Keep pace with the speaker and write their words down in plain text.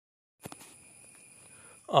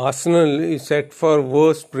Arsenal is set for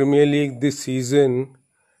worst Premier League this season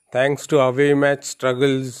thanks to away match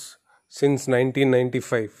struggles since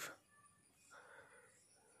 1995.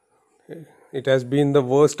 It has been the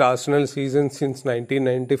worst Arsenal season since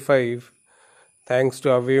 1995 thanks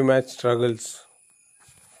to away match struggles.